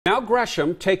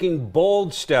Gresham taking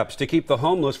bold steps to keep the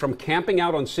homeless from camping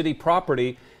out on city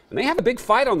property, and they have a big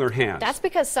fight on their hands. That's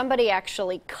because somebody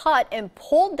actually cut and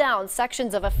pulled down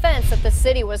sections of a fence that the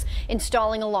city was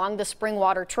installing along the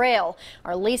Springwater Trail.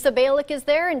 Our Lisa Balick is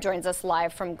there and joins us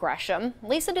live from Gresham.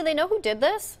 Lisa, do they know who did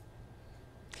this?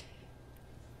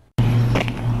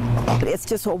 It's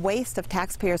just a waste of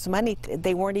taxpayers' money.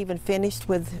 They weren't even finished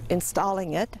with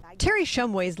installing it. Terry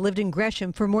Shumway's lived in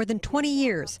Gresham for more than 20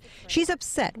 years. She's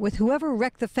upset with whoever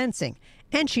wrecked the fencing,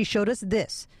 and she showed us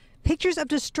this. Pictures of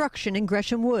destruction in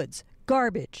Gresham Woods,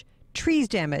 garbage, trees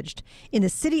damaged, in the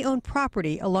city-owned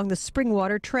property along the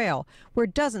Springwater Trail, where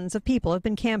dozens of people have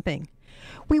been camping.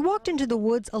 We walked into the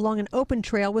woods along an open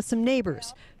trail with some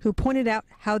neighbors who pointed out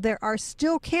how there are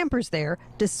still campers there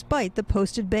despite the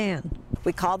posted ban.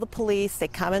 We call the police, they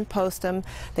come and post them,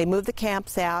 they move the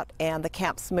camps out, and the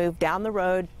camps move down the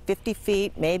road 50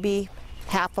 feet, maybe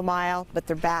half a mile, but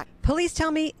they're back. Police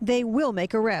tell me they will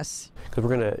make arrests. Because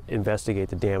we're going to investigate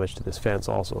the damage to this fence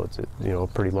also. It's a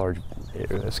pretty large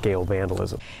scale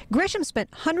vandalism. Gresham spent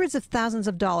hundreds of thousands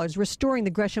of dollars restoring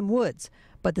the Gresham Woods,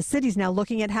 but the city's now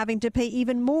looking at having to pay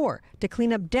even more to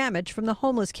clean up damage from the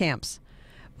homeless camps.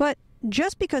 But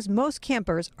just because most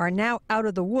campers are now out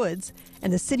of the woods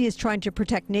and the city is trying to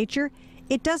protect nature,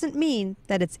 it doesn't mean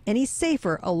that it's any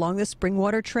safer along the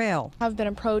Springwater Trail. I've been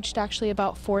approached actually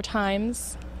about 4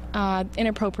 times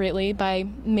inappropriately by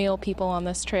male people on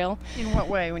this trail. In what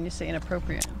way when you say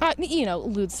inappropriate?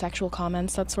 Lewd sexual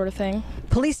comments, that sort of thing.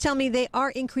 Police tell me they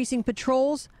are increasing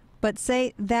patrols, but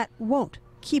say that won't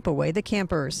keep away the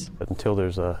campers. Until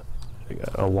there's a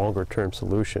longer term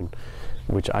solution,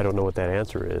 which I don't know what that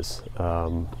answer is,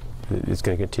 it's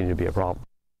going to continue to be a problem.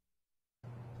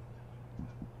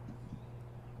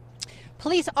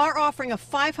 Police are offering a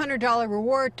 $500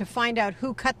 reward to find out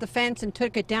who cut the fence and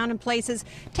took it down in places.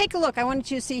 Take a look. I wanted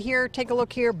you to see here, take a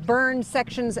look here, burned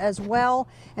sections as well.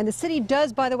 And the city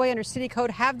does, by the way, under city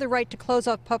code, have the right to close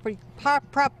off public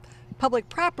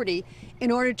property in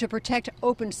order to protect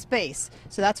open space.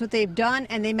 So that's what they've done,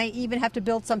 and they may even have to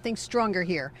build something stronger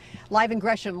here. Live in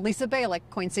Gresham, Lisa Balick,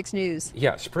 KOIN 6 News.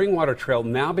 Yeah, Springwater Trail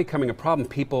now becoming a problem.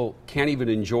 People can't even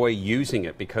enjoy using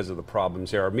it because of the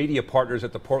problems there. Our media partners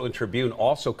at the Portland Tribune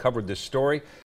also covered this story.